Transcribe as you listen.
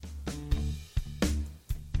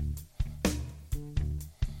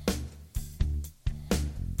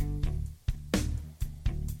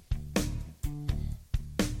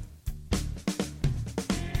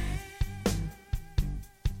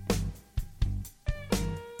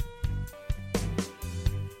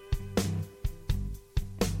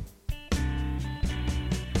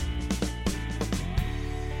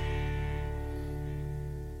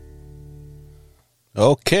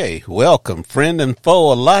Okay, welcome, friend and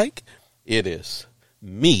foe alike. It is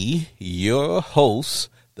me, your host,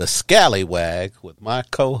 the Scallywag, with my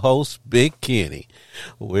co-host, Big Kenny.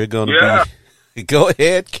 We're going to be, go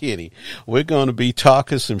ahead, Kenny. We're going to be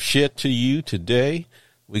talking some shit to you today.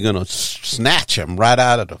 We're going to snatch them right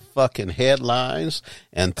out of the fucking headlines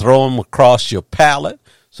and throw them across your palate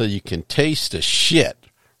so you can taste the shit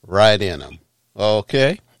right in them.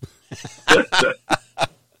 Okay?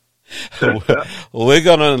 We're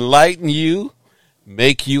going to enlighten you,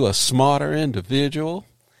 make you a smarter individual,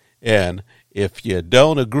 and if you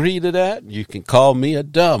don't agree to that, you can call me a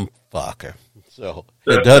dumb fucker. So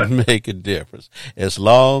it doesn't make a difference as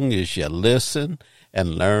long as you listen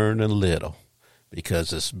and learn a little,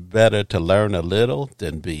 because it's better to learn a little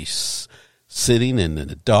than be sitting in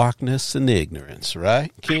the darkness and ignorance,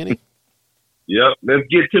 right, Kenny? Yep. Let's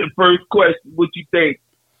get to the first question. What you think?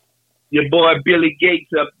 Your boy Billy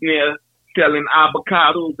Gates up there selling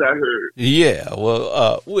avocados, I heard. Yeah,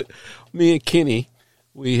 well, me and Kenny,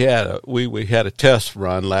 we had a test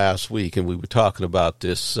run last week, and we were talking about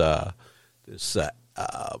this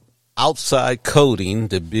outside coating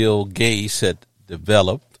that Bill Gates had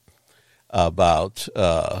developed about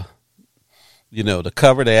to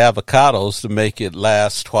cover the avocados to make it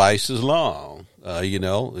last twice as long.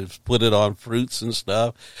 Put it on fruits and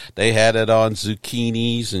stuff. They had it on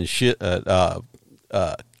zucchinis and shit,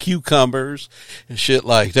 cucumbers and shit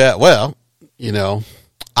like that. Well,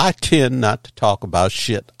 I tend not to talk about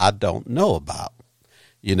shit I don't know about,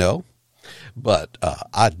 but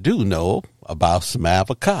I do know about some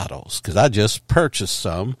avocados because I just purchased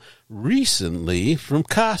some recently from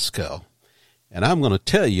Costco. And I'm going to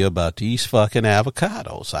tell you about these fucking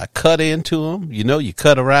avocados. I cut into them. You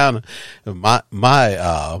cut around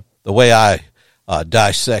the way I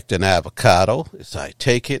dissect an avocado is I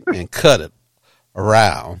take it and cut it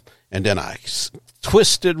around, and then I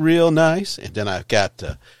twist it real nice, and then I've got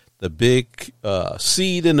the big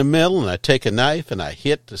seed in the middle, and I take a knife and I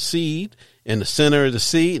hit the seed in the center of the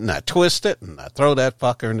seed, and I twist it, and I throw that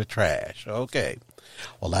fucker in the trash. Okay.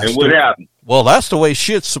 Well, and what happened? Well, that's the way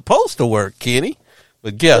shit's supposed to work, Kenny.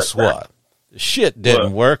 But guess what? The shit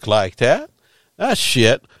didn't work like that. That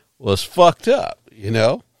shit was fucked up, How it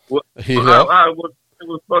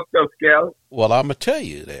was fucked up, Scal? Well, I'm going to tell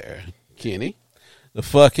you there, Kenny. The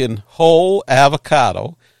fucking whole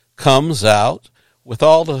avocado comes out with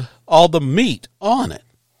all the meat on it.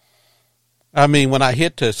 I mean, when I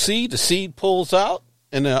hit the seed pulls out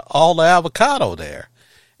and all the avocado there.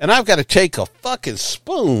 And I've got to take a fucking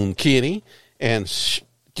spoon, Kenny, and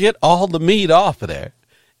get all the meat off of there.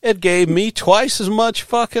 It gave me twice as much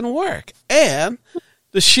fucking work. And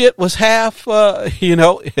the shit was half,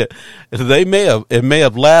 it may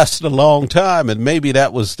have lasted a long time, and maybe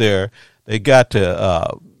that was they got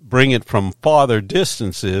to bring it from farther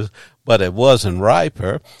distances, but it wasn't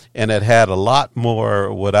riper, and it had a lot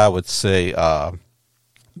more, what I would say,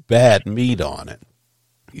 bad meat on it,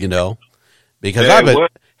 because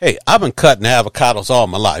I've been cutting avocados all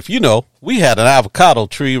my life. We had an avocado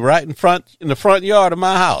tree right in the front yard of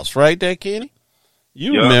my house, right there, Kenny?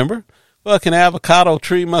 You remember? Fucking avocado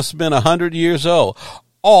tree must have been 100 years old.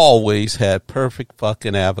 Always had perfect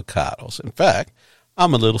fucking avocados. In fact,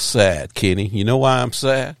 I'm a little sad, Kenny. You know why I'm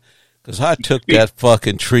sad? Because I took that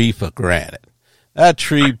fucking tree for granted. That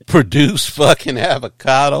tree produced fucking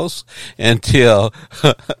avocados until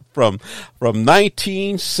from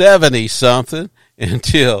 1970 something.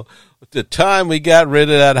 Until the time we got rid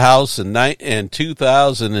of that house in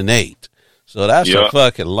 2008. So that's a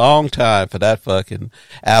fucking long time for that fucking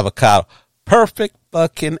avocado. Perfect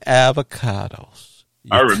fucking avocados.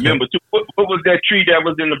 I remember. What was that tree that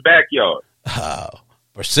was in the backyard?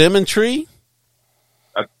 Persimmon tree?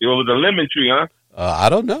 It was a lemon tree, huh? I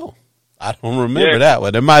don't know. I don't remember that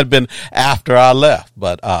one. It might have been after I left,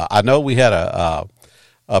 but I know we had a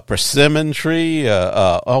persimmon tree.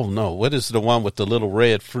 What is the one with the little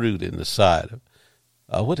red fruit in the side?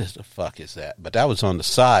 What is the fuck is that? But that was on the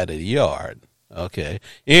side of the yard. Okay.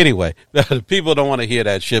 Anyway, people don't want to hear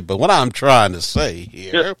that shit, but what I'm trying to say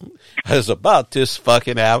here is about this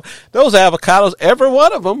fucking those avocados, every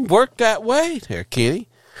one of them worked that way there, Kenny.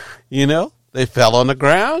 They fell on the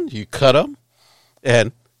ground, you cut them,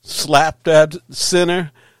 and slapped that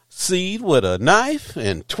center seed with a knife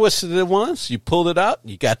and twisted it once. You pulled it out.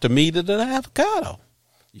 You got the meat of the avocado.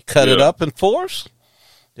 You cut it up in fourths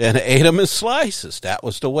and ate them in slices. That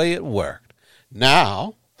was the way it worked.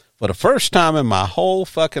 Now, for the first time in my whole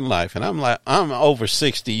fucking life, and I'm over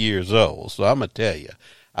 60 years old, so I'm going to tell you,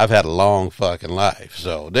 I've had a long fucking life.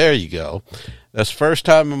 So there you go. That's the first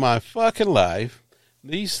time in my fucking life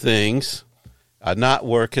these things are not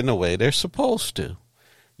working the way they're supposed to.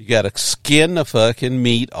 You got to skin the fucking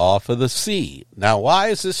meat off of the seed. Now, why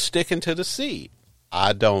is this sticking to the seed?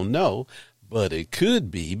 I don't know, but it could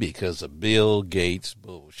be because of Bill Gates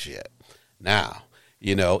bullshit. Now,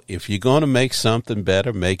 you know, if you're going to make something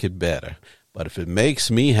better, make it better. But if it makes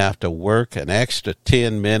me have to work an extra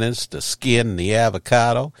 10 minutes to skin the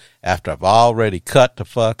avocado after I've already cut the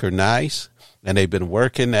fucker nice, and they've been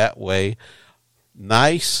working that way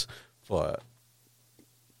nice for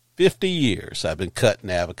 50 years, I've been cutting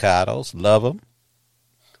avocados, love them.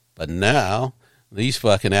 But now these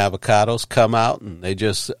fucking avocados come out and they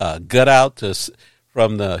just gut out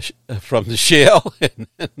from the shell,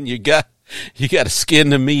 and you got to skin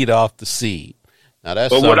the meat off the seed. Now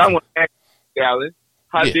that's. But what I want to ask you, Dallas,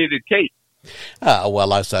 how did it taste?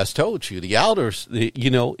 Well, as I told you, the outers,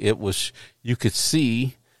 it was. You could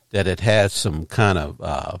see that it had some kind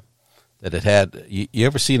of. That it had. You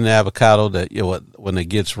ever seen an avocado that when it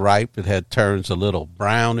gets ripe, it turns a little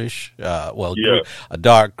brownish. A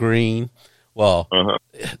dark green. Well,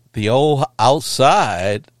 the old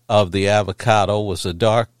outside of the avocado was a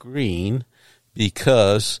dark green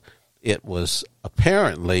because it was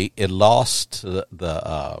apparently it lost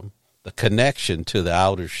the connection to the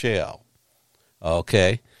outer shell.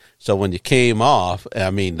 Okay, so when you came off,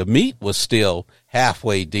 I mean, the meat was still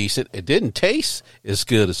halfway decent. It didn't taste as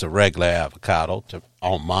good as a regular avocado.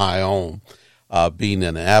 On my own, being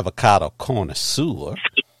an avocado connoisseur,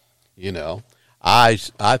 I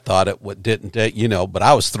thought it didn't, but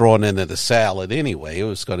I was throwing it into the salad anyway. It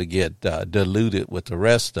was going to get diluted with the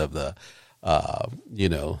rest of the,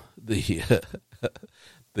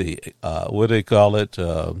 the what do they call it,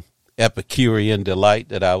 Epicurean delight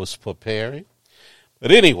that I was preparing.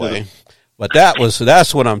 But anyway,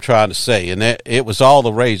 that's what I'm trying to say. And it was all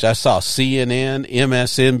the rage. I saw CNN,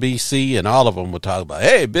 MSNBC, and all of them were talking about,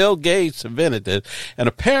 hey, Bill Gates invented this. And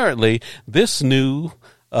apparently this new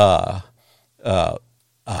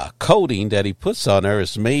coating that he puts on there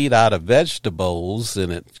is made out of vegetables,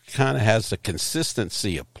 and it kind of has the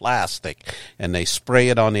consistency of plastic, and they spray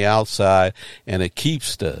it on the outside, and it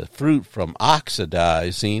keeps the fruit from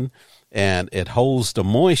oxidizing, and it holds the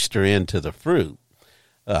moisture into the fruit.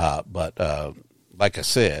 But like I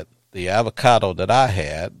said, the avocado that I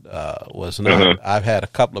had was not. I've had a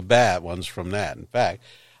couple of bad ones from that. In fact,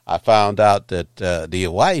 I found out that the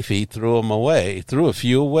wifey threw a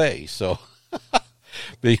few away. So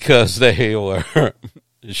because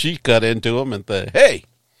she cut into them and said, "Hey,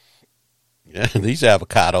 these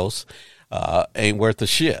avocados ain't worth a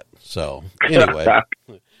shit." So anyway, how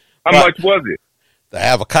much was it? The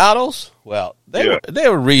avocados? Well, they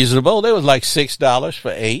were reasonable. They was like $6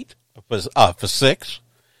 for 8, for 6.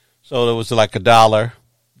 So it was like $1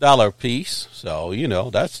 a piece. So,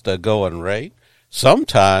 that's the going rate.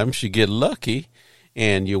 Sometimes you get lucky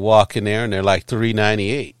and you walk in there and they're like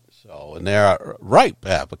 $3.98. So, and they're ripe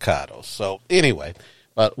avocados. So anyway,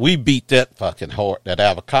 but we beat that that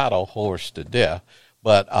avocado horse to death.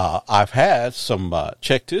 But I've had some,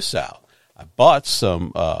 check this out. I bought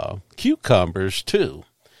some cucumbers too,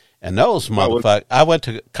 and those motherfuckers. I went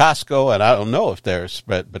to Costco, and I don't know if they're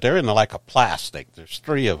spread, but they're in like a plastic. There's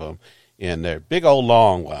 3 of them, and they're big old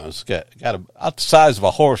long ones. Got about the size of a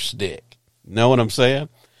horse dick. You know what I'm saying?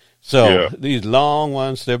 So these long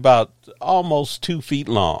ones, they're about almost 2 feet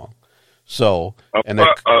long. So a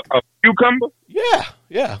cucumber?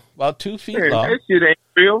 Yeah, about 2 feet long. That shit ain't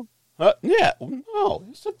real. No,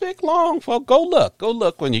 it's a big long. Well, go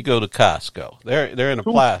look when you go to Costco. They're in a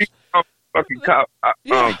plastic.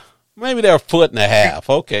 Maybe they're 1.5 foot.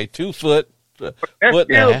 Okay, 2 foot, foot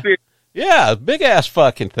and a half. Yeah, big ass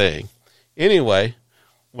fucking thing. Anyway,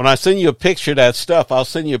 when I send you a picture of that stuff, I'll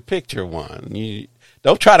send you a picture of one. You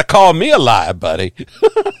don't try to call me a liar, buddy.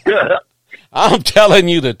 I'm telling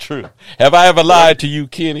you the truth. Have I ever lied to you,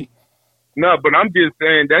 Kenny? No, but I'm just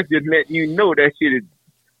saying that's just letting you know that shit is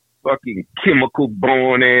fucking chemical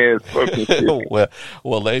born ass fucking shit.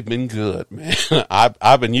 well, they've been good, man.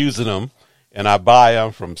 I've been using them, and I buy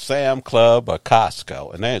them from Sam Club or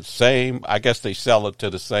Costco, and they're the same. I guess they sell it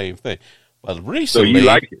to the same thing. But recently, so you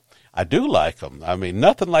like it? I do like them. I mean,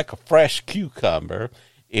 nothing like a fresh cucumber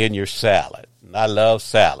in your salad. And I love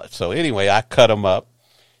salad. So anyway, I cut them up,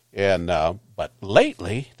 and but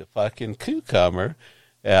lately the fucking cucumber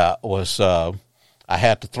was I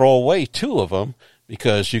had to throw away 2 of them.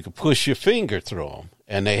 Because you could push your finger through them.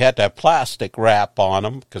 And they had that plastic wrap on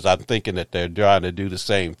them, because I'm thinking that they're trying to do the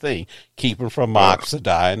same thing, keep them from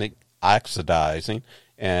oxidizing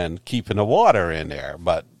and keeping the water in there.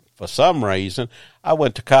 But for some reason, I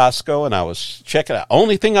went to Costco and I was checking out.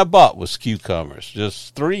 Only thing I bought was cucumbers,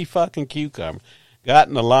 just 3 fucking cucumbers. got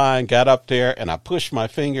in the line, got up there, and I pushed my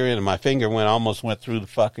finger in, and my finger almost went through the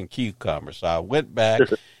fucking cucumber. So I went back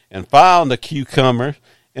and found the cucumber,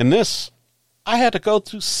 and I had to go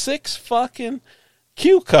through 6 fucking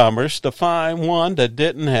cucumbers to find one that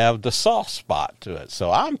didn't have the soft spot to it. So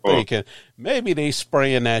I'm thinking maybe they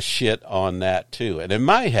spraying that shit on that too, and it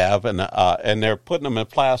might have, and they're putting them in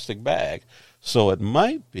plastic bag. So it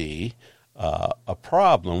might be a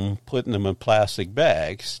problem putting them in plastic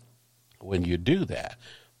bags when you do that.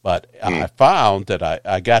 But I found that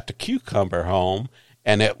I got the cucumber home,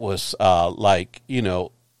 and it was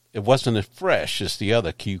it wasn't as fresh as the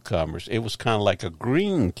other cucumbers. It was kind of like a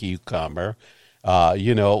green cucumber.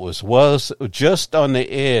 It was just on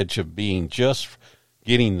the edge of being just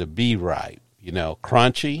getting to be ripe,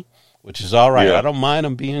 crunchy, which is all right. Yeah. I don't mind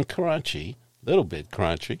them being crunchy, a little bit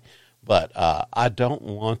crunchy, but I don't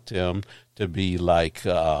want them to be like,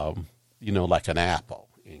 like an apple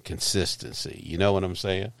in consistency. You know what I'm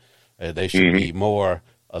saying? They should be more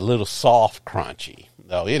a little soft, crunchy.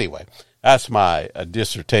 No, anyway, that's my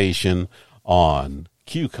dissertation on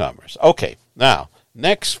cucumbers. Okay, now,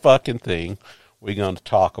 next fucking thing we're going to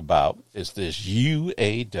talk about is this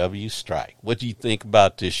UAW strike. What do you think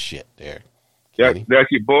about this shit there? That's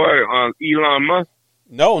your boy, Elon Musk?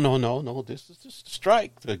 No. This is just a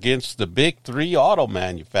strike against the big 3 auto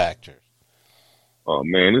manufacturers. Oh,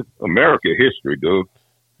 man, it's America history, dude.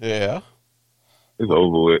 Yeah. It's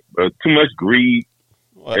over with. Too much greed.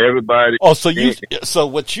 What? Everybody. Oh, so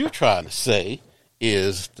what you're trying to say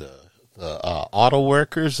is the auto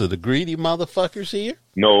workers are the greedy motherfuckers here?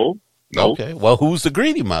 No. Okay. Well, who's the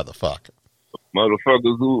greedy motherfucker?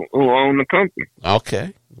 Motherfuckers who own the company.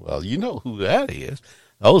 Okay. Well, you know who that is.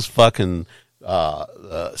 Those fucking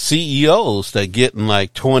CEOs that getting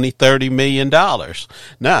like $20-30 million.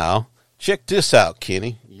 Now, check this out,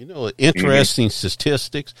 Kenny. Interesting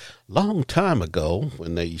statistics. Long time ago,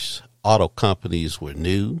 when these auto companies were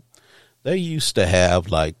new, they used to have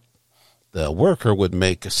like the worker would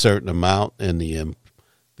make a certain amount, and the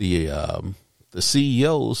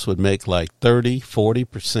CEOs would make like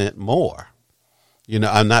 30-40% more.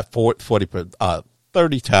 I'm not 40,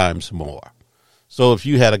 30 times more. So if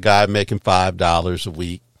you had a guy making $5 a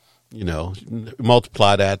week,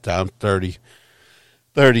 multiply that down 30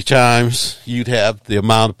 times, you'd have the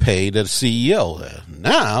amount of pay that a CEO.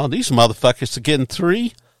 Now, these motherfuckers are getting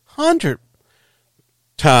 300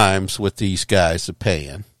 times what these guys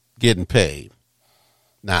are getting paid.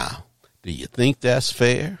 Now, do you think that's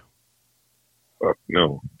fair?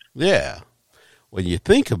 No. Yeah. When you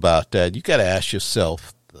think about that, you got to ask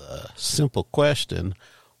yourself the simple question,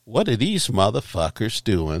 what are these motherfuckers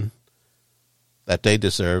doing that they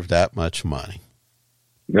deserve that much money?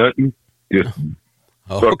 Nothing. Just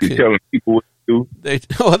telling people what to do. They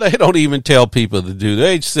don't even tell people to do.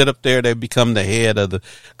 They sit up there, they become the head of the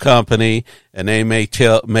company, and they may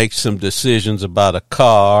make some decisions about a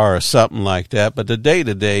car or something like that, but the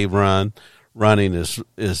day-to-day running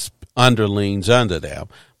is underlings under them.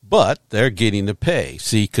 But they're getting the pay.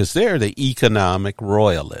 See, because they're the economic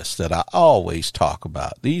royalists that I always talk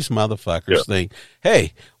about. These motherfuckers think,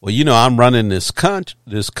 hey, well, I'm running this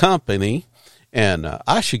company, and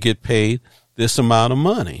I should get paid this amount of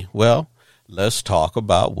money. Well, let's talk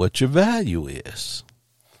about what your value is.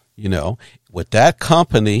 Would that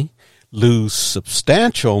company lose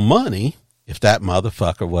substantial money if that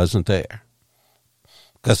motherfucker wasn't there?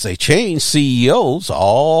 Because they change CEOs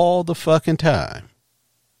all the fucking time.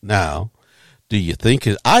 Now, do you think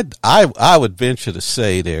I would venture to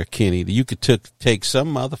say there, Kenny, that you could take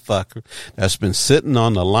some motherfucker that's been sitting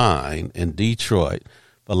on the line in Detroit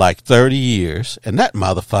for like 30 years, and that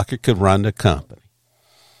motherfucker could run the company.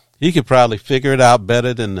 He could probably figure it out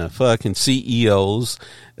better than the fucking CEOs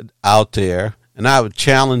out there, and I would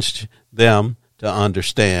challenge them to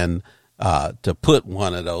understand, to put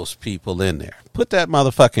one of those people in there. Put that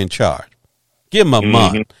motherfucker in charge. Give him a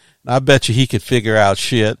month. I bet you he could figure out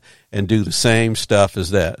shit and do the same stuff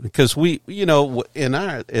as that. Because we, in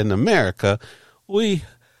America, we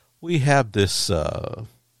have this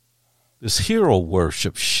hero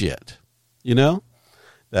worship shit,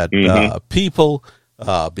 that people,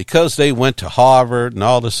 because they went to Harvard and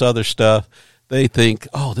all this other stuff, they think,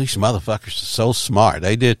 oh, these motherfuckers are so smart.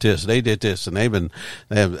 They did this, and they've been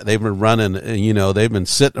running. They've been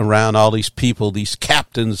sitting around all these people, these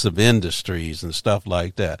captains of industries and stuff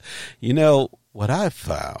like that. What I've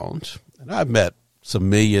found, and I've met some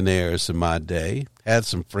millionaires in my day, had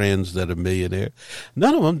some friends that are millionaires.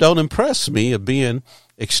 None of them don't impress me of being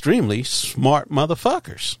extremely smart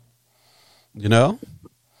motherfuckers.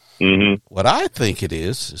 What I think it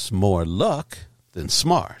is more luck than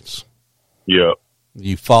smarts. Yeah.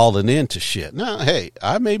 you falling into shit. Now, hey,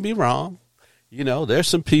 I may be wrong. You know, there's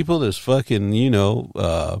some people that's fucking,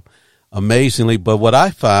 amazingly, but what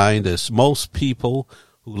I find is most people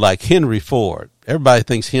who like Henry Ford, everybody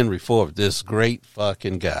thinks Henry Ford, this great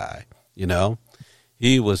fucking guy, you know.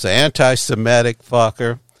 He was an anti-Semitic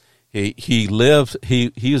fucker. He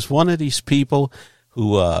was one of these people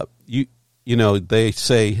who, they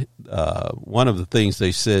say, one of the things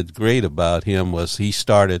they said great about him was he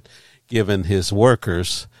started giving his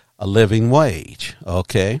workers a living wage,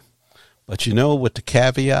 okay? But you know what the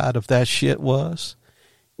caveat of that shit was?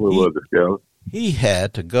 What was it, Scout? He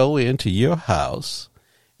had to go into your house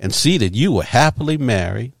and see that you were happily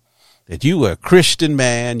married, that you were a Christian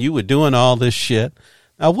man, you were doing all this shit.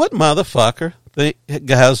 Now, what motherfucker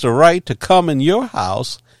has the right to come in your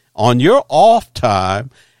house on your off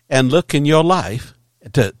time and look in your life,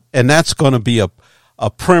 and that's going to be a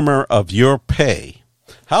primer of your pay?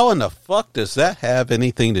 How in the fuck does that have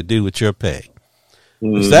anything to do with your pay?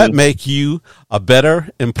 Does that make you a better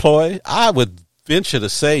employee? I would venture to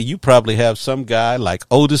say you probably have some guy like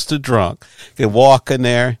Otis the Drunk can walk in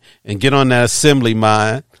there and get on that assembly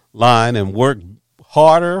line and work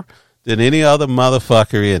harder than any other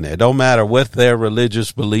motherfucker in there. Don't matter what their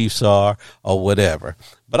religious beliefs are or whatever.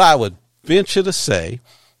 But I would venture to say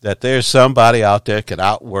that there's somebody out there can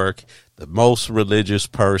outwork the most religious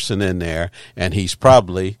person in there, and he's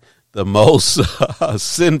probably the most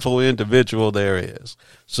sinful individual there is.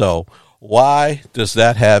 So why does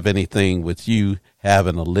that have anything with you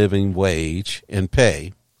having a living wage and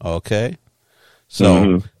pay? Okay.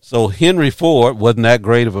 So Henry Ford wasn't that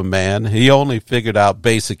great of a man. He only figured out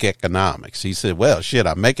basic economics. He said, well, shit,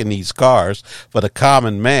 I'm making these cars for the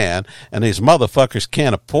common man, and these motherfuckers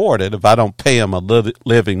can't afford it if I don't pay them a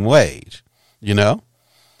living wage. You know?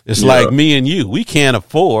 It's like me and you. We can't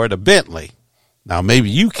afford a Bentley. Now, maybe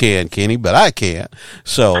you can, Kenny, but I can't.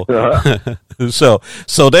 So,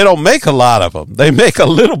 so they don't make a lot of them. They make a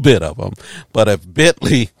little bit of them. But if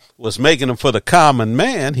Bentley was making them for the common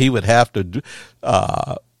man, he would have to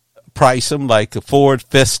price them like a Ford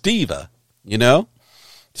Festiva, you know?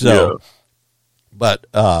 So, but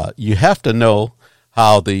you have to know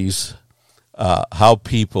how these, how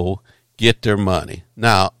people get their money.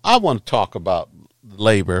 Now, I want to talk about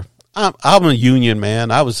labor. I'm a union man.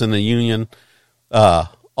 I was in the union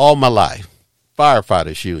all my life,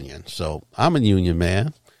 firefighters union. So I'm a union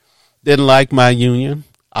man. Didn't like my union.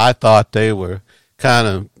 I thought they were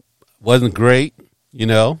wasn't great. You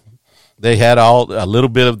know, they had a little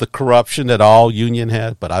bit of the corruption that all union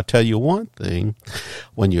had. But I'll tell you one thing,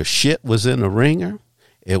 when your shit was in the ringer,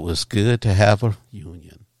 it was good to have a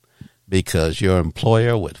union because your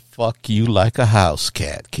employer would fuck you like a house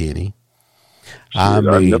cat, Kenny. I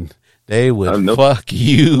mean, they would fuck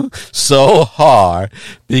you so hard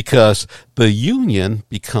because the union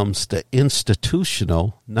becomes the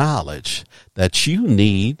institutional knowledge that you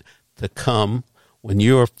need to come when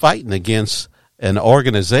you're fighting against an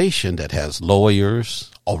organization that has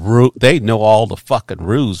lawyers. They know all the fucking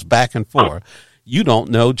rules back and forth. You don't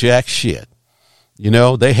know jack shit. You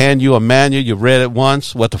know, they hand you a manual. You read it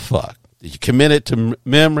once. What the fuck? Did you commit it to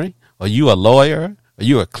memory? Are you a lawyer? Are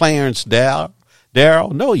you a Clarence Darrell?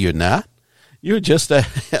 No, you're not. You're just a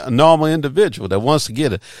normal individual that wants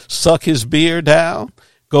to suck his beer down,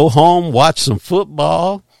 go home, watch some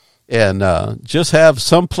football, and just have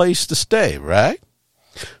some place to stay, right?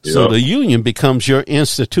 Yeah. So the union becomes your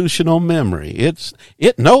institutional memory.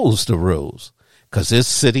 It knows the rules because it's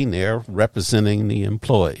sitting there representing the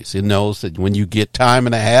employees. It knows that when you get time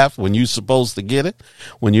and a half, when you're supposed to get it,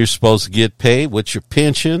 when you're supposed to get paid, what your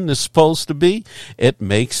pension is supposed to be, it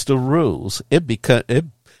makes the rules. It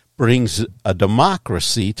brings a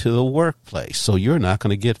democracy to the workplace, so you're not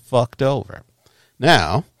going to get fucked over.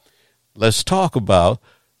 Now, let's talk about,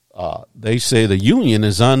 they say the union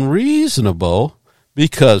is unreasonable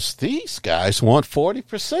because these guys want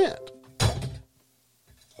 40%.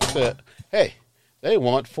 Hey, they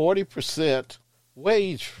want 40%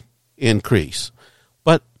 wage increase.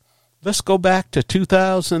 But let's go back to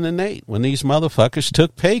 2008 when these motherfuckers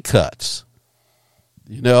took pay cuts.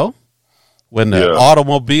 You know? When the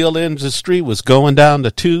automobile industry was going down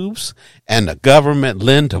the tubes and the government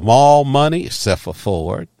lent them all money, except for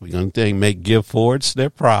Ford. We're going to give Fords their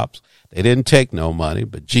props. They didn't take no money,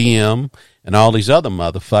 but GM and all these other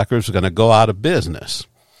motherfuckers are going to go out of business,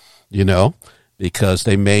 you know, because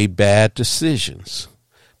they made bad decisions.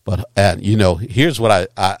 But, you know, here's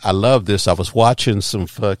what I love this. I was watching some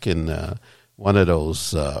fucking one of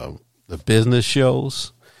those the business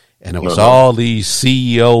shows. And it was all these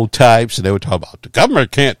CEO types, and they were talking about the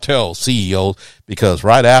government can't tell CEOs, because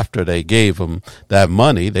right after they gave them that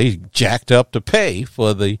money, they jacked up the pay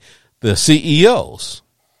for the CEOs.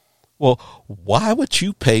 Well, why would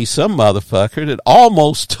you pay some motherfucker that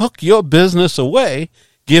almost took your business away,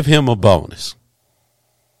 give him a bonus?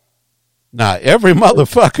 Now, every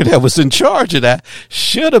motherfucker that was in charge of that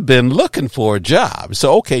should have been looking for a job.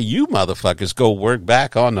 So, okay, you motherfuckers go work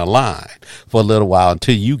back on the line for a little while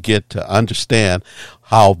until you get to understand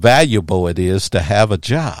how valuable it is to have a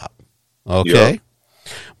job. Okay?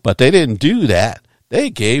 Yeah. But they didn't do that. They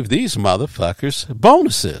gave these motherfuckers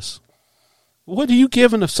bonuses. What are you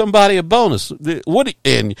giving somebody a bonus? What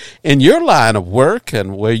in your line of work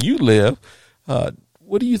and where you live,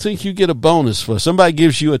 what do you think you get a bonus for? Somebody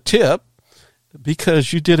gives you a tip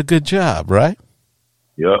because you did a good job, right?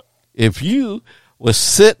 Yeah. If you was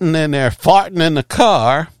sitting in there farting in the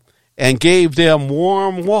car and gave them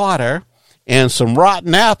warm water and some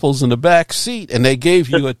rotten apples in the back seat and they gave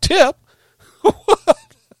you a tip,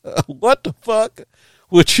 what the fuck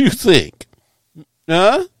would you think?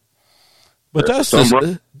 Huh? But that's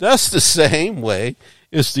the same way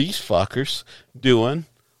as these fuckers doing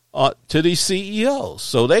to these CEOs.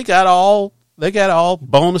 So they got all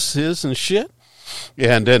bonuses and shit.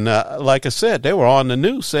 And then, like I said, they were on the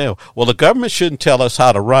news saying, well, the government shouldn't tell us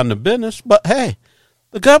how to run the business, but hey,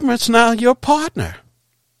 the government's now your partner.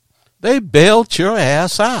 They bailed your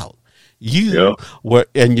ass out.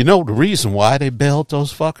 And you know the reason why they bailed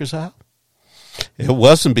those fuckers out? It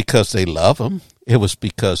wasn't because they love them. It was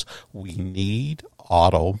because we need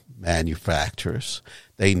auto manufacturers.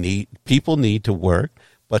 People need to work.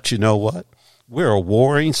 But you know what? We're a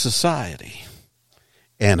warring society.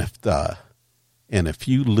 And if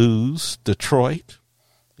you lose Detroit,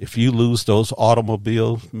 if you lose those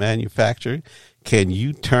automobile manufacturers, can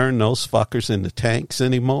you turn those fuckers into tanks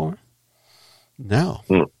anymore? No.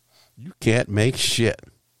 You can't make shit.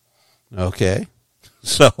 Okay?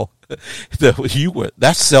 So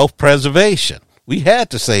that's self-preservation. We had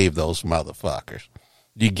to save those motherfuckers.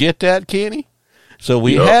 You get that, Kenny? So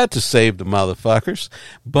we had to save the motherfuckers,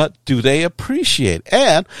 but do they appreciate it?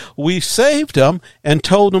 And we saved them and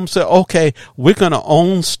told them, say, okay, we're going to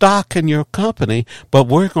own stock in your company, but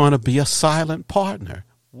we're going to be a silent partner.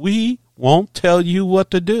 We won't tell you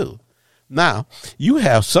what to do. Now, you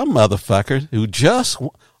have some motherfuckers who just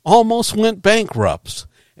almost went bankrupt,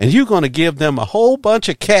 and you're going to give them a whole bunch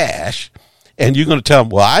of cash, and you're going to tell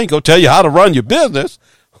them, well, I ain't going to tell you how to run your business.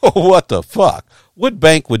 What the fuck? What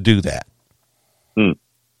bank would do that?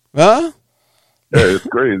 Huh? Yeah, it's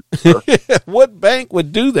crazy. What bank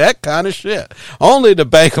would do that kind of shit? Only the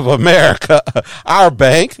Bank of America, our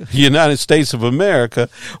bank, the United States of America,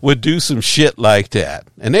 would do some shit like that.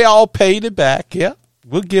 And they all paid it back. Yeah,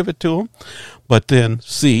 we'll give it to them. But then,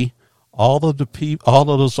 see, all of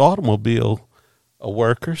those automobile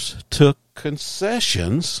workers took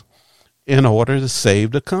concessions in order to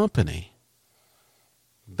save the company.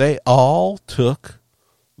 They all took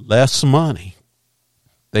less money.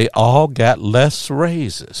 They all got less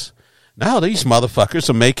raises. Now these motherfuckers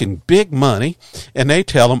are making big money, and they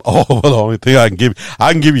tell them, oh, well, the only thing I can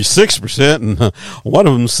give you 6%, and one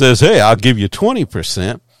of them says, hey, I'll give you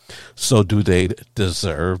 20%. So do they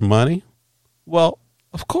deserve money? Well,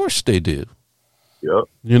 of course they do. Yep.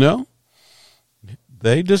 You know?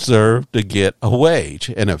 They deserve to get a wage.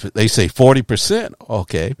 And if they say 40%,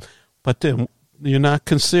 okay, but then you're not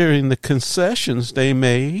considering the concessions they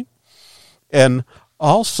made. And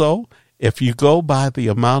also, if you go by the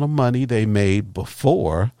amount of money they made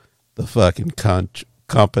before the fucking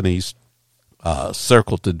companies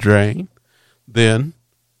circled the drain, then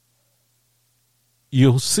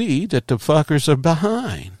you'll see that the fuckers are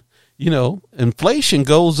behind. You know, inflation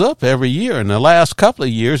goes up every year. In the last couple of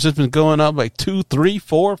years, it's been going up like 2, 3,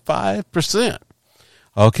 4, 5%.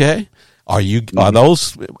 Okay? Are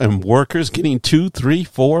those workers getting 2, 3,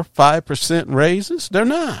 4, 5% raises? They're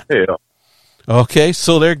not. Yeah. Okay,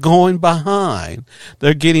 so they're going behind.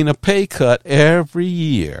 They're getting a pay cut every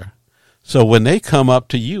year. So when they come up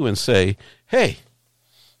to you and say, hey,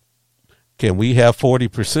 can we have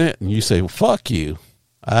 40%? And you say, well, fuck you.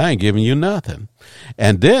 I ain't giving you nothing.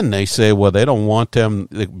 And then they say, well, they don't want them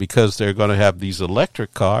because they're going to have these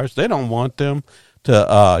electric cars. They don't want them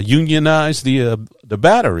to unionize the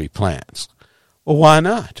battery plants. Well, why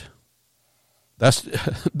not?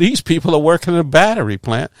 These people are working in a battery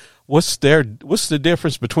plant. What's the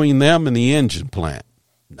difference between them and the engine plant?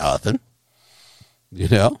 Nothing. You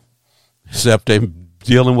know, except they're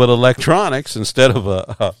dealing with electronics instead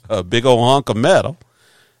of a big old hunk of metal.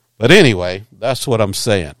 But anyway, that's what I'm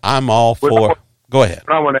saying. I'm all for. Go ahead.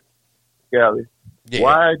 I want to, Gally. Yeah.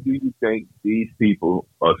 Why do you think these people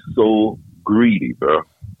are so greedy, bro?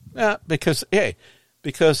 Yeah, because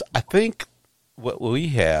I think what we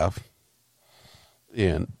have,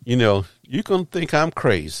 and you're gonna think I'm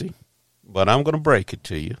crazy, but I'm gonna break it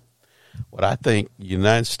to you. What I think, the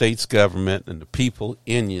United States government and the people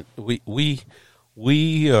in we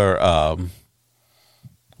are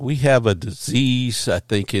we have a disease. I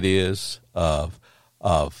think it is of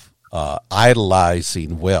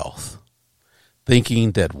idolizing wealth,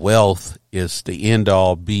 thinking that wealth is the end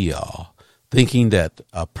all be all, thinking that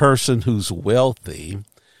a person who's wealthy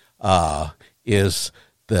is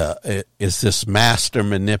this master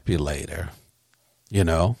manipulator,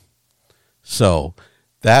 So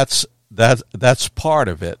that's part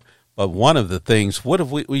of it. But one of the things, what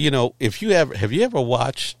have we, have you ever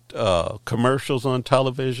watched commercials on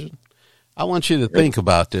television? I want you to think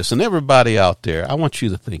about this, and everybody out there, I want you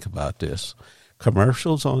to think about this.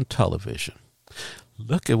 Commercials on television.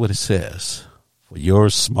 Look at what it says for your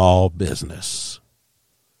small business.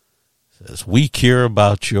 It says, we care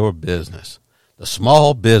about your business. The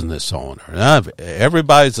small business owner.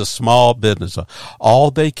 Everybody's a small business owner. All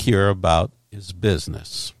they care about is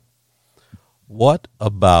business. What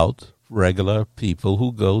about regular people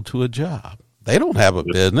who go to a job? They don't have a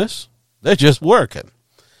business. They're just working.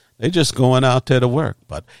 They're just going out there to work.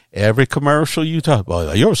 But every commercial you talk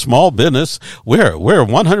about, you're a small business. We're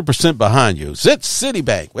 100% behind you.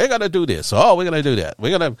 Citibank, we're gonna do this. Oh, we're gonna do that.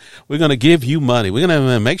 We're gonna give you money. We're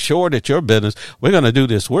gonna make sure that your business. We're gonna do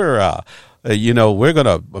this. We're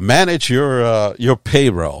gonna manage your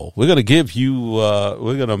payroll. We're gonna give you.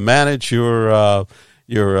 We're gonna manage your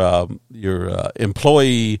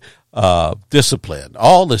employee discipline.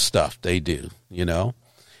 All this stuff they do.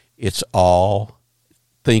 It's all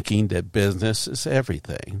thinking that business is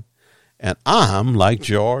everything. And I'm like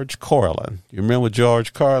George Carlin. You remember what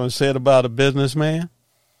George Carlin said about a businessman?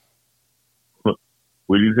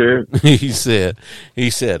 What did he say?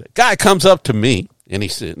 He said, a guy comes up to me, and he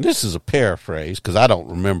said, and this is a paraphrase because I don't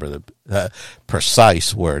remember the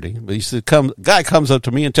precise wording, but he said, guy comes up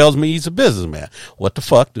to me and tells me he's a businessman. What the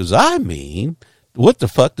fuck does I mean? What the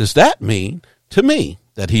fuck does that mean to me,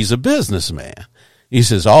 that he's a businessman? He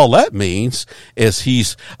says, all that means is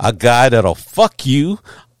he's a guy that'll fuck you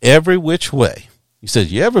every which way. He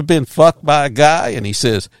says, you ever been fucked by a guy? And he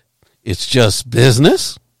says, it's just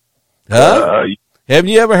business? Huh? Haven't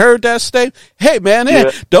you ever heard that statement? Hey, man,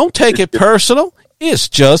 don't take it personal. It's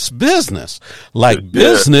just business. Like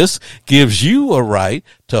business gives you a right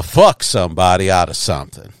to fuck somebody out of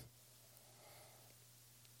something.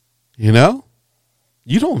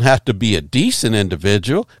 You don't have to be a decent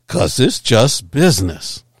individual because it's just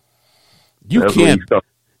business. You can't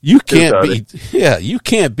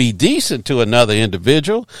be decent to another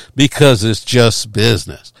individual because it's just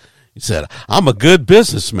business. He said, I'm a good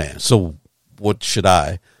businessman. So what should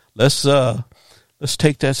let's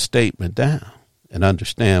take that statement down and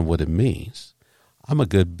understand what it means. I'm a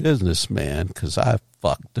good businessman because I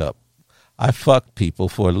fucked up. I fuck people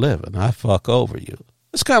for a living. I fuck over you.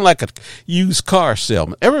 It's kind of like a used car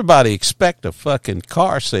salesman. Everybody expect a fucking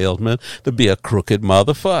car salesman to be a crooked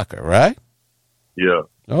motherfucker, right? Yeah.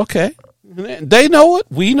 Okay. They know it.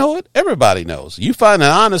 We know it. Everybody knows. You find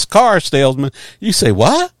an honest car salesman, you say,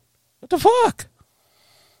 what? What the fuck?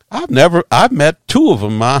 I've met two of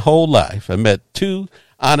them my whole life. I met two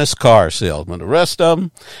honest car salesman. The rest of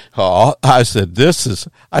them, I said,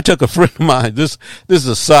 I took a friend of mine. This is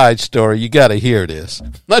a side story. You got to hear this.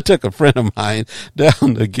 I took a friend of mine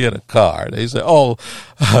down to get a car. They said,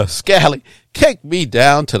 Scally, take me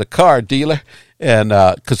down to the car dealer. And,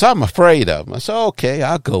 cause I'm afraid of him. I said, okay,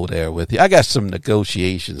 I'll go there with you. I got some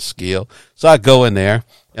negotiation skill. So I go in there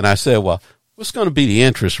and I said, well, what's going to be the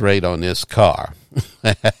interest rate on this car?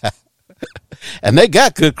 And they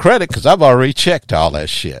got good credit because I've already checked all that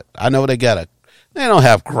shit. I know they don't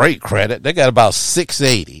have great credit. They got about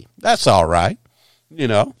 680. That's all right.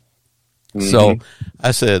 Mm-hmm. So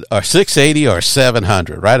I said, or 680 or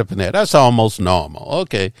 700, right up in there. That's almost normal.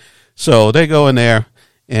 Okay. So they go in there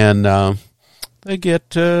and, they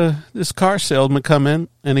get, this car salesman come in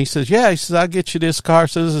and he says, I'll get you this car,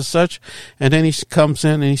 says as such. And then he comes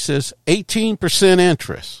in and he says, 18%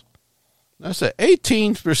 interest. I said,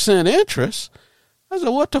 18% interest? I said,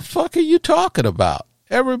 what the fuck are you talking about?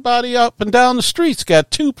 Everybody up and down the streets got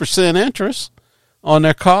 2% interest on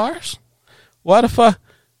their cars. What the fuck?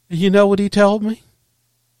 You know what he told me?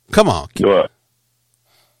 Come on. What?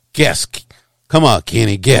 Guess. Come on,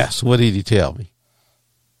 Kenny, guess. What did he tell me?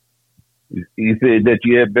 He said that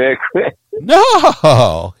you had bad credit.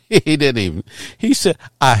 No, he didn't even. He said,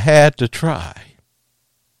 I had to try.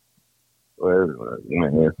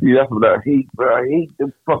 Man, see, that's what I hate, bro. I hate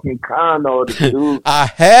the fucking con artists, dude. I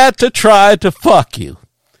had to try to fuck you.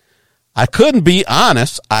 I couldn't be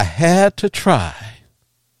honest. I had to try.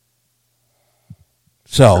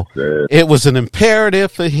 So it was an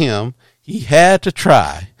imperative for him. He had to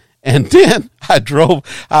try. And then I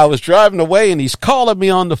was driving away and he's calling me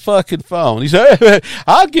on the fucking phone. He said, hey,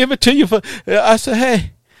 I'll give it to you. I said,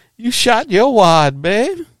 hey, you shot your wad,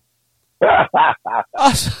 babe.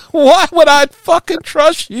 I said, why would I fucking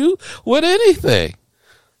trust you with anything?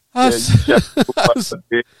 I said,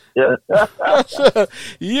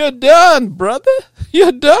 you're done, brother.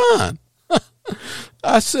 You're done.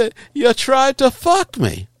 I said, you tried to fuck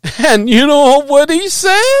me. And you know what he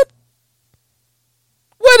said?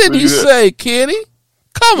 What did he say, Kenny?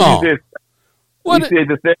 Come on. What he said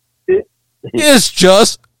the same shit? It's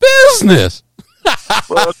just business.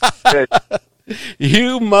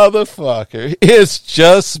 You motherfucker. It's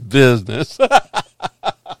just business.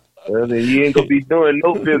 Well, then you ain't going to be doing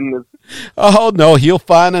no business. Oh, no, he'll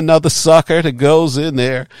find another sucker that goes in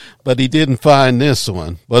there, but he didn't find this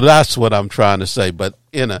one. But that's what I'm trying to say. But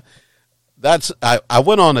I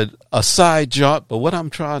went on a side jaunt, but what I'm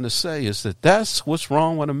trying to say is that's what's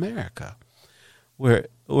wrong with America, where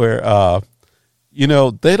they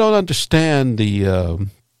don't understand the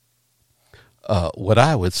what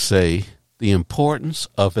I would say the importance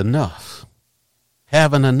of enough,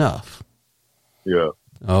 having enough. Yeah.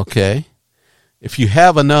 Okay. If you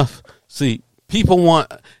have enough, see, people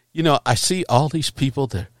want, I see all these people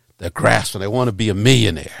they're grasping. They want to be a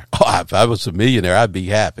millionaire. Oh, if I was a millionaire, I'd be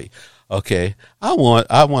happy. Okay, I want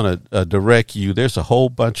to direct you. There's a whole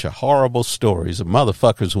bunch of horrible stories of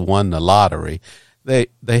motherfuckers who won the lottery. They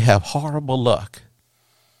have horrible luck.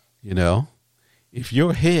 If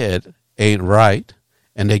your head ain't right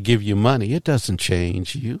and they give you money, it doesn't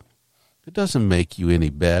change you. It doesn't make you any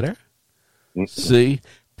better. See,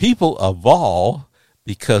 people evolve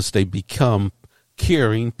because they become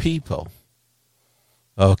caring people.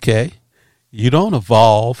 Okay? You don't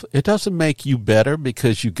evolve. It doesn't make you better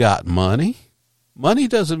because you got money. Money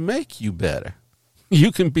doesn't make you better.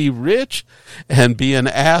 You can be rich and be an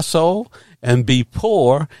asshole and be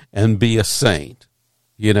poor and be a saint.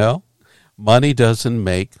 Money doesn't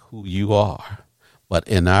make who you are. But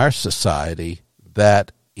in our society,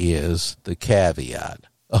 that is the caveat.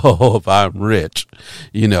 Oh, if I'm rich,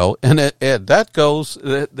 and that goes,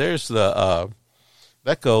 there's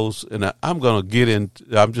that goes, and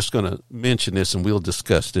I'm just going to mention this, and we'll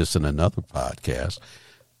discuss this in another podcast.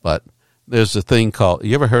 But there's a thing called,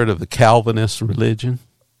 you ever heard of the Calvinist religion?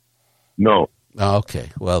 No.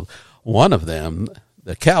 Okay. Well, one of them,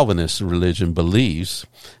 the Calvinist religion, believes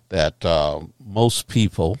that most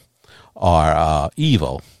people are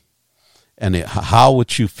evil. And how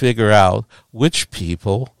would you figure out which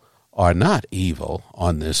people are not evil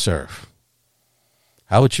on this earth?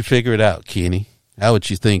 How would you figure it out, Kenny? How would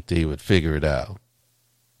you think they would figure it out?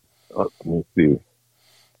 Let's see.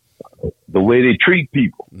 The way they treat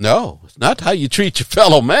people. No, it's not how you treat your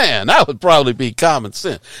fellow man. That would probably be common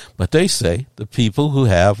sense. But they say the people who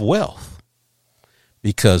have wealth,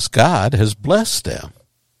 because God has blessed them.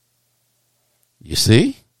 You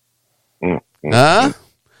see? Mm-hmm. Huh?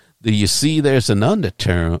 Do you see there's an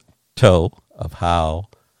undertow of how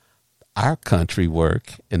our country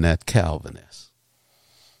work in that Calvinist?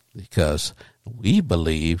 Because we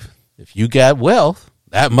believe if you got wealth,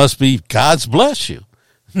 that must be God's bless you.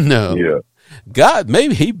 No. Yeah. God,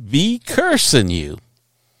 maybe he be cursing you.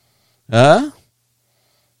 Huh?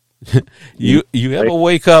 You ever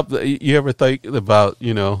wake up, you ever think about,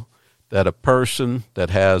 that a person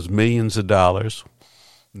that has millions of dollars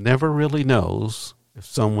never really knows if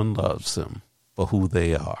someone loves them for who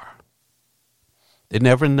they are. They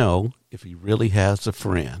never know if he really has a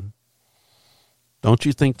friend. Don't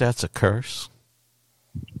you think that's a curse?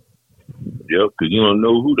 Yep, because you don't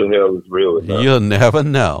know who the hell is real or not. You'll never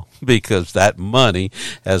know, because that money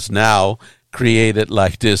has now created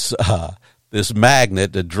like this this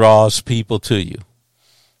magnet that draws people to you.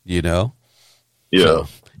 Yeah. So,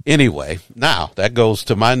 anyway, now that goes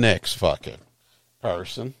to my next fucking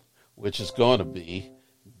person, which is going to be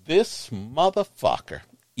this motherfucker,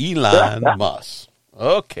 Elon Musk.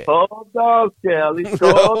 Okay. Hold on, Kelly.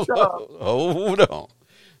 Hold on. Hold on.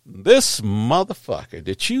 This motherfucker,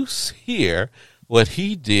 did you hear what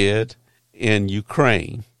he did in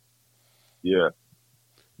Ukraine? Yeah.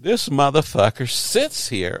 This motherfucker sits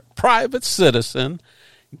here, private citizen,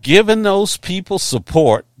 giving those people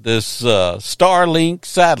support, this Starlink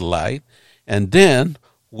satellite, and then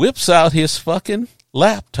whips out his fucking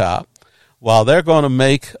laptop while they're going to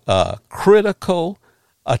make a critical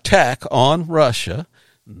attack on Russia,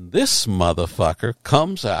 This motherfucker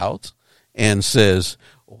comes out and says,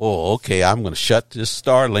 oh, okay, I'm going to shut this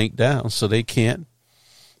Starlink down so they can't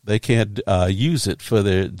use it for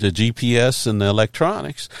the GPS and the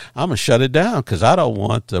electronics. I'm going to shut it down because I don't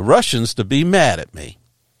want the Russians to be mad at me.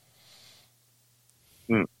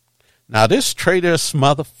 Now, this traitorous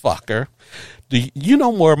motherfucker, do you know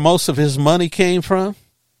where most of his money came from?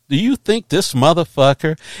 Do you think this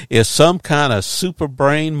motherfucker is some kind of super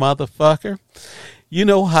brain motherfucker? You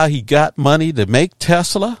know how he got money to make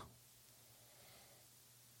Tesla?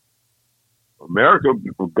 America,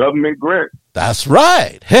 for government grant. That's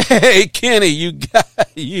right. Hey, Kenny, you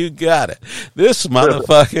got it. This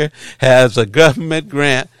motherfucker has a government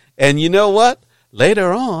grant. And you know what?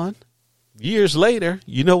 Later on, years later,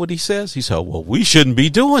 you know what he says? He said, well, we shouldn't be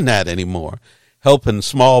doing that anymore, helping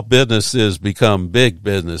small businesses become big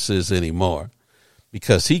businesses anymore,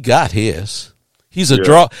 because he got his. He's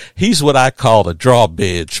he's what I call a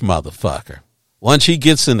drawbridge motherfucker. Once he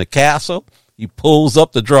gets in the castle, he pulls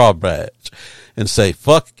up the drawbridge and say,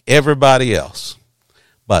 fuck everybody else.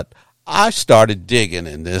 But I started digging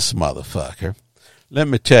in this motherfucker. Let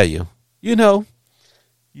me tell you, you know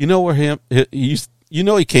where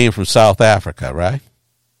he came from South Africa, right?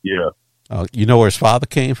 Yeah. You know where his father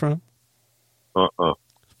came from?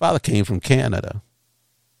 His father came from Canada.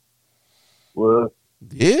 What?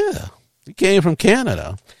 Yeah. He came from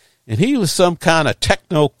Canada. And he was some kind of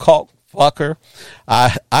techno cult fucker.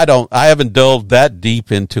 I haven't delved that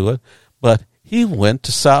deep into it, but he went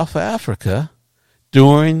to South Africa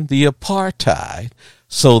during the apartheid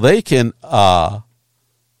so they can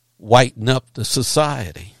whiten up the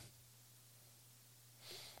society.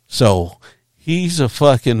 So he's a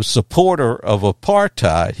fucking supporter of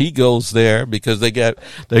apartheid. He goes there because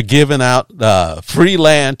they're giving out free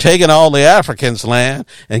land, taking all the Africans' land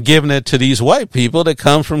and giving it to these white people that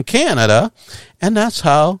come from Canada. And that's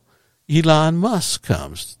how Elon Musk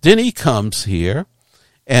comes. Then he comes here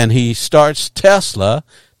and he starts Tesla.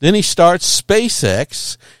 Then he starts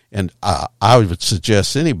SpaceX. And I would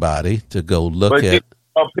suggest anybody to go look at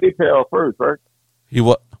PayPal first, right?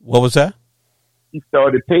 What was that? He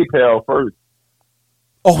started PayPal first.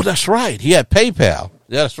 Oh, that's right. He had PayPal.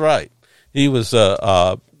 That's right. He was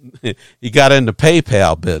he got into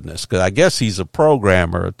PayPal business because I guess he's a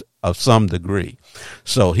programmer of some degree.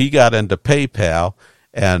 So he got into PayPal,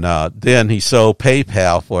 and then he sold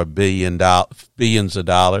PayPal for billions of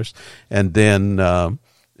dollars, and then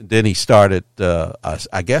he started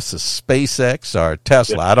I guess a SpaceX or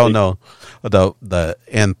Tesla. I don't know the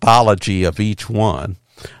anthology of each one,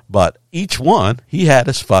 but each one he had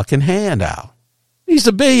his fucking hand out. He's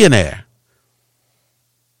a billionaire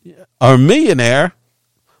or millionaire,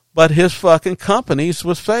 but his fucking companies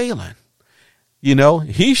was failing. You know,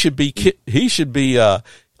 he should be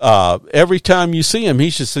every time you see him, he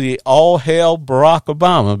should say all hail Barack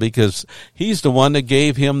Obama, because he's the one that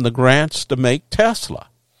gave him the grants to make Tesla,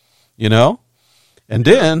 you know? And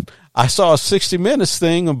then I saw a 60 Minutes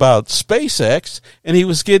thing about SpaceX, and he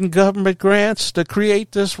was getting government grants to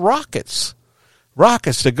create this rockets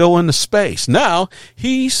to go into space. Now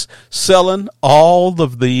he's selling all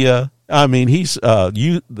of the,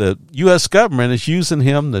 the U.S. government is using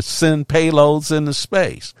him to send payloads into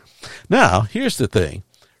space. Now, here's the thing.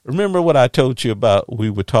 Remember what I told you about, we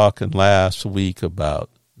were talking last week about,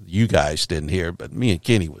 you guys didn't hear, but me and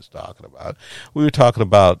Kenny was talking about, we were talking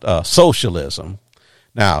about socialism.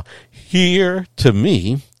 Now, here to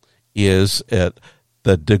me is at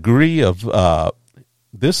the degree of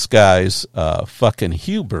this guy's fucking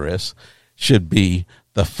hubris should be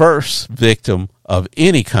the first victim of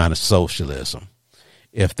any kind of socialism.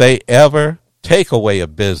 If they ever take away a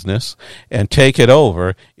business and take it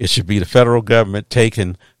over, it should be the federal government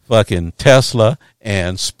taking fucking Tesla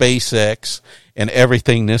and SpaceX and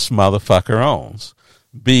everything this motherfucker owns,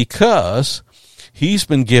 because he's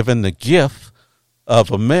been given the gift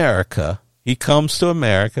of America. He comes to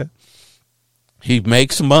America, he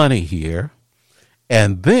makes money here,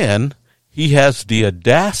 and then he has the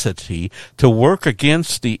audacity to work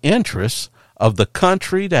against the interests of the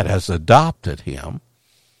country that has adopted him.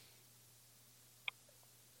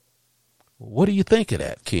 What do you think of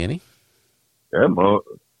that, Kenny? Yeah,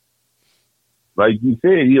 like you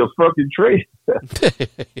said, he a fucking traitor.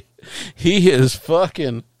 He is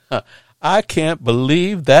fucking, I can't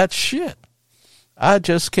believe that shit. I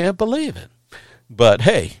just can't believe it. But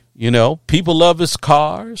hey, you know, people love his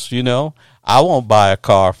cars, you know. I won't buy a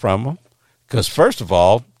car from him because, first of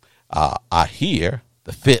all, I hear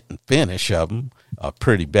the fit and finish of them are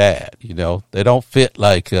pretty bad. You know, they don't fit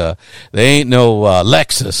like, they ain't no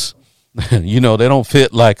Lexus, You know, they don't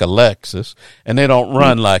fit like a Lexus, and they don't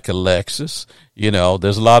run like a Lexus. You know,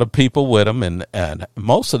 there's a lot of people with them, and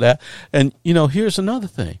most of that. And, you know, here's another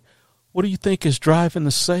thing. What do you think is driving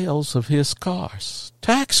the sales of his cars?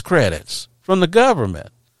 Tax credits from the government.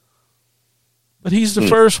 But he's the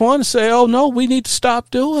first one to say, oh, no, we need to stop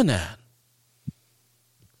doing that.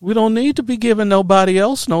 We don't need to be giving nobody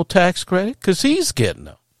else no tax credit because he's getting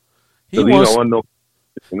them. He don't want no,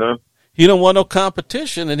 you know? He don't want no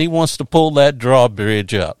competition, and he wants to pull that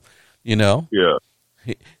drawbridge up, you know? Yeah.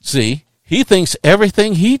 He thinks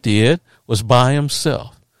everything he did was by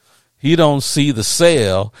himself. He don't see the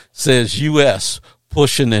sail says U.S.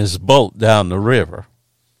 pushing his boat down the river.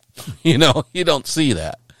 You know, he don't see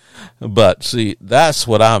that. But, see, that's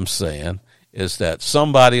what I'm saying, is that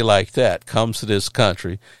somebody like that comes to this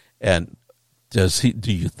country, and do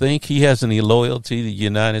you think he has any loyalty to the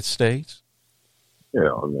United States?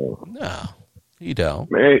 Hell no. No, he don't.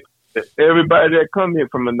 Man, everybody that come here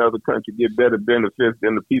from another country get better benefits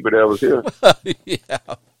than the people that was here.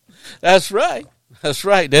 Yeah, that's right. That's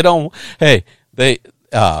right. They don't. Hey, they.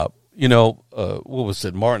 You know, what was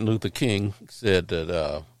it? Martin Luther King said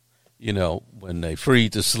that. You know, when they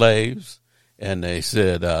freed the slaves, and they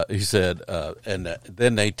said,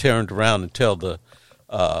 then they turned around and tell the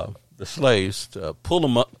slaves to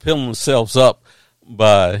pull themselves up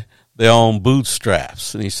by their own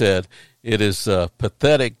bootstraps. And he said, it is a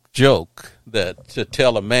pathetic joke that to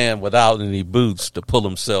tell a man without any boots to pull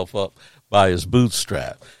himself up by his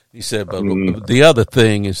bootstrap. He said, but the other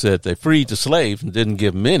thing is that they freed the slaves and didn't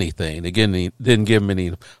give them anything. They didn't give them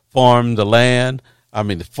any farm to land. I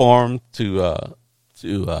mean, the farm to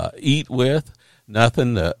eat with,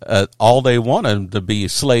 nothing. All they wanted to be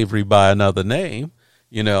slavery by another name.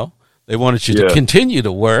 You know, they wanted you to continue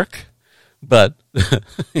to work, but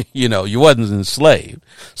you know, you wasn't enslaved.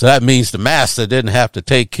 So that means the master didn't have to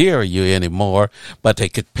take care of you anymore, but they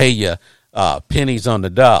could pay you pennies on the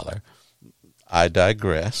dollar. I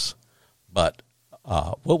digress. But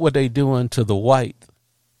what were they doing to the white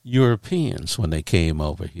Europeans when they came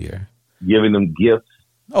over here? Giving them gifts.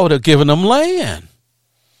 Oh, they're giving them land.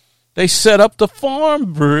 They set up the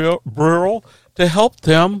farm bureau to help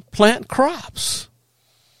them plant crops.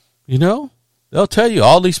 You know, they'll tell you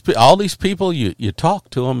all these people. You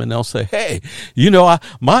talk to them and they'll say, "Hey, you know,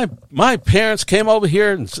 my parents came over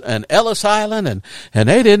here in Ellis Island and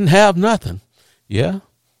they didn't have nothing." Yeah,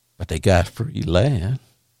 but they got free land.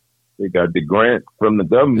 They got the grant from the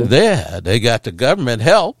government. Yeah, they got the government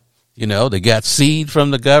help. You know, they got seed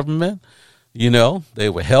from the government. You know, they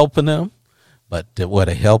were helping them. But were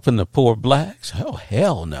they helping the poor blacks? Oh,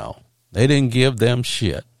 hell no. They didn't give them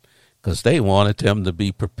shit because they wanted them to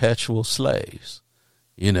be perpetual slaves.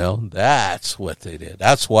 You know, that's what they did.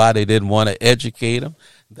 That's why they didn't want to educate them.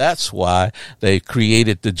 That's why they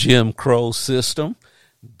created the Jim Crow system.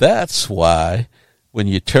 That's why when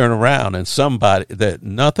you turn around and that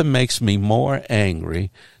nothing makes me more angry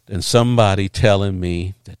than somebody telling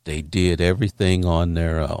me that they did everything on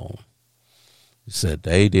their own. He said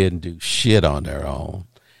they didn't do shit on their own.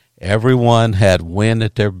 Everyone had wind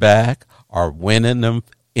at their back or wind in them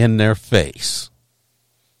in their face.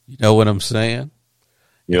 You know what I'm saying?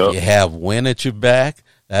 Yep. If you have wind at your back,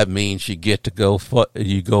 that means you get to go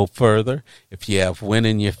further. If you have wind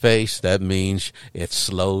in your face, that means it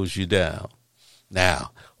slows you down.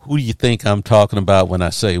 Now, who do you think I'm talking about when I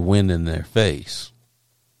say wind in their face?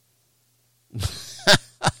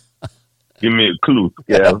 Give me a clue,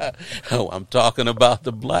 yeah. Oh, I'm talking about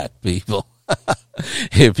the black people.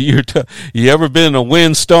 If you ever been in a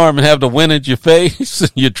windstorm and have the wind at your face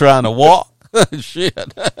and you're trying to walk, shit,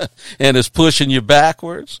 and it's pushing you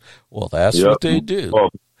backwards, well, that's what they do. Oh.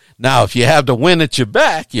 Now, if you have the wind at your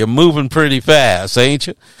back, you're moving pretty fast, ain't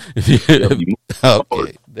you?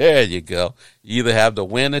 Okay, there you go. You either have the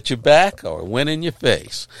wind at your back or wind in your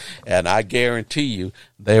face. And I guarantee you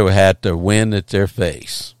they had the wind at their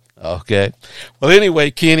face. Okay. Well,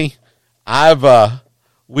 anyway, Kenny,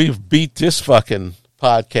 we've beat this fucking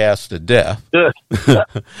podcast to death,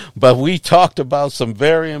 but we talked about some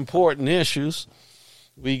very important issues.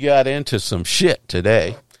 We got into some shit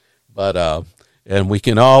today, but, and we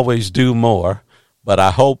can always do more, but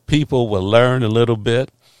I hope people will learn a little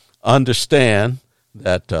bit, understand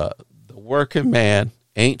that, the working man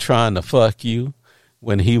ain't trying to fuck you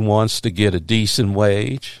when he wants to get a decent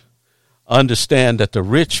wage. Understand that the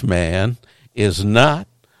rich man is not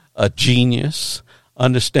a genius.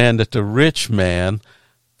 Understand that the rich man,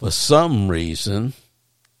 for some reason,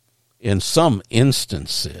 in some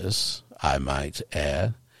instances, I might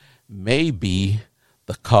add, may be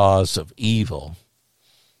the cause of evil,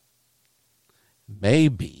 may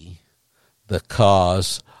be the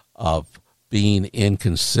cause of being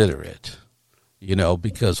inconsiderate,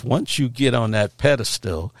 because once you get on that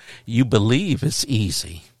pedestal, you believe it's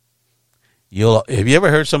easy. Have you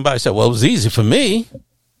ever heard somebody say, well, it was easy for me?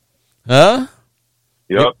 Huh?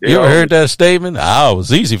 Yep. You ever heard that statement? Oh, it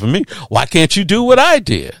was easy for me. Why can't you do what I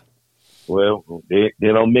did? Well, they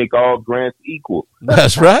don't make all grants equal.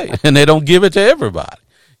 That's right. And they don't give it to everybody,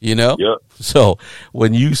 Yep. So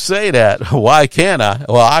when you say that, why can't I?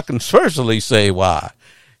 Well, I can personally say why,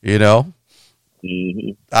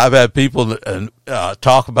 Mm-hmm. I've had people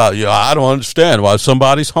talk about, I don't understand why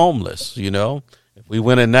somebody's homeless, If we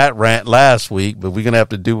went in that rant last week, but we're going to have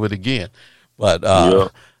to do it again. But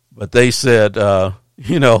but they said,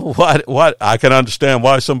 what I can understand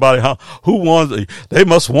why somebody they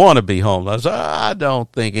must want to be homeless. I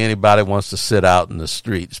don't think anybody wants to sit out in the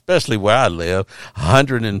street, especially where I live,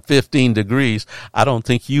 115 degrees. I don't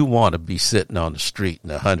think you want to be sitting on the street in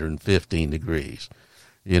 115 degrees,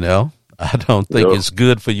 I don't think it's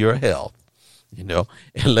good for your health,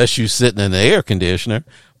 unless you're sitting in the air conditioner.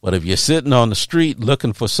 But if you're sitting on the street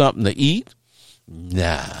looking for something to eat,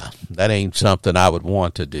 nah, that ain't something I would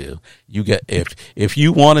want to do. If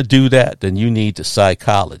you want to do that, then you need a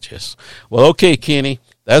psychologist. Well, okay, Kenny,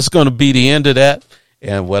 that's going to be the end of that.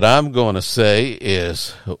 And what I'm going to say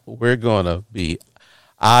is we're going to be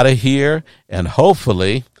out of here, and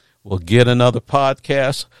hopefully we'll get another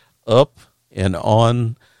podcast up and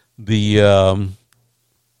on the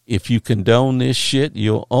if you condone this shit,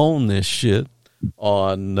 you'll own this shit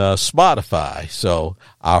on Spotify. So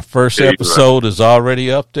our first episode is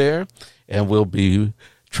already up there, and we'll be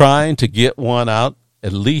trying to get one out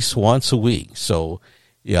at least once a week. So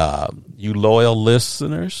you loyal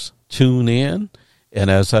listeners, tune in.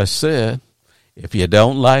 And as I said, if you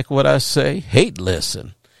don't like what I say, hate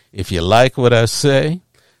listen. If you like what I say,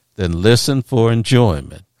 then listen for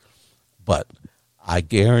enjoyment. But I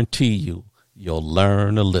guarantee you'll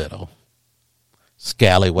learn a little.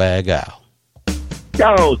 Scallywag out.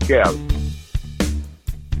 Go, Scally.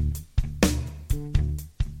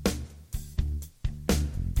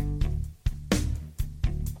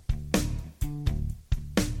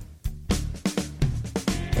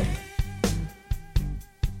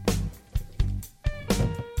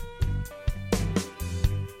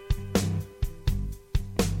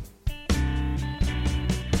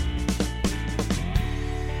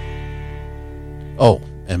 Oh,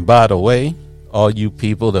 and by the way, all you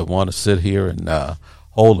people that want to sit here and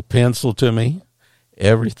hold a pencil to me,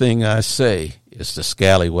 everything I say is the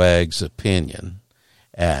Scallywag's opinion.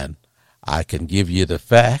 And I can give you the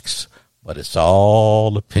facts, but it's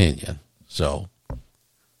all opinion. So,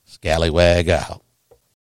 Scallywag out.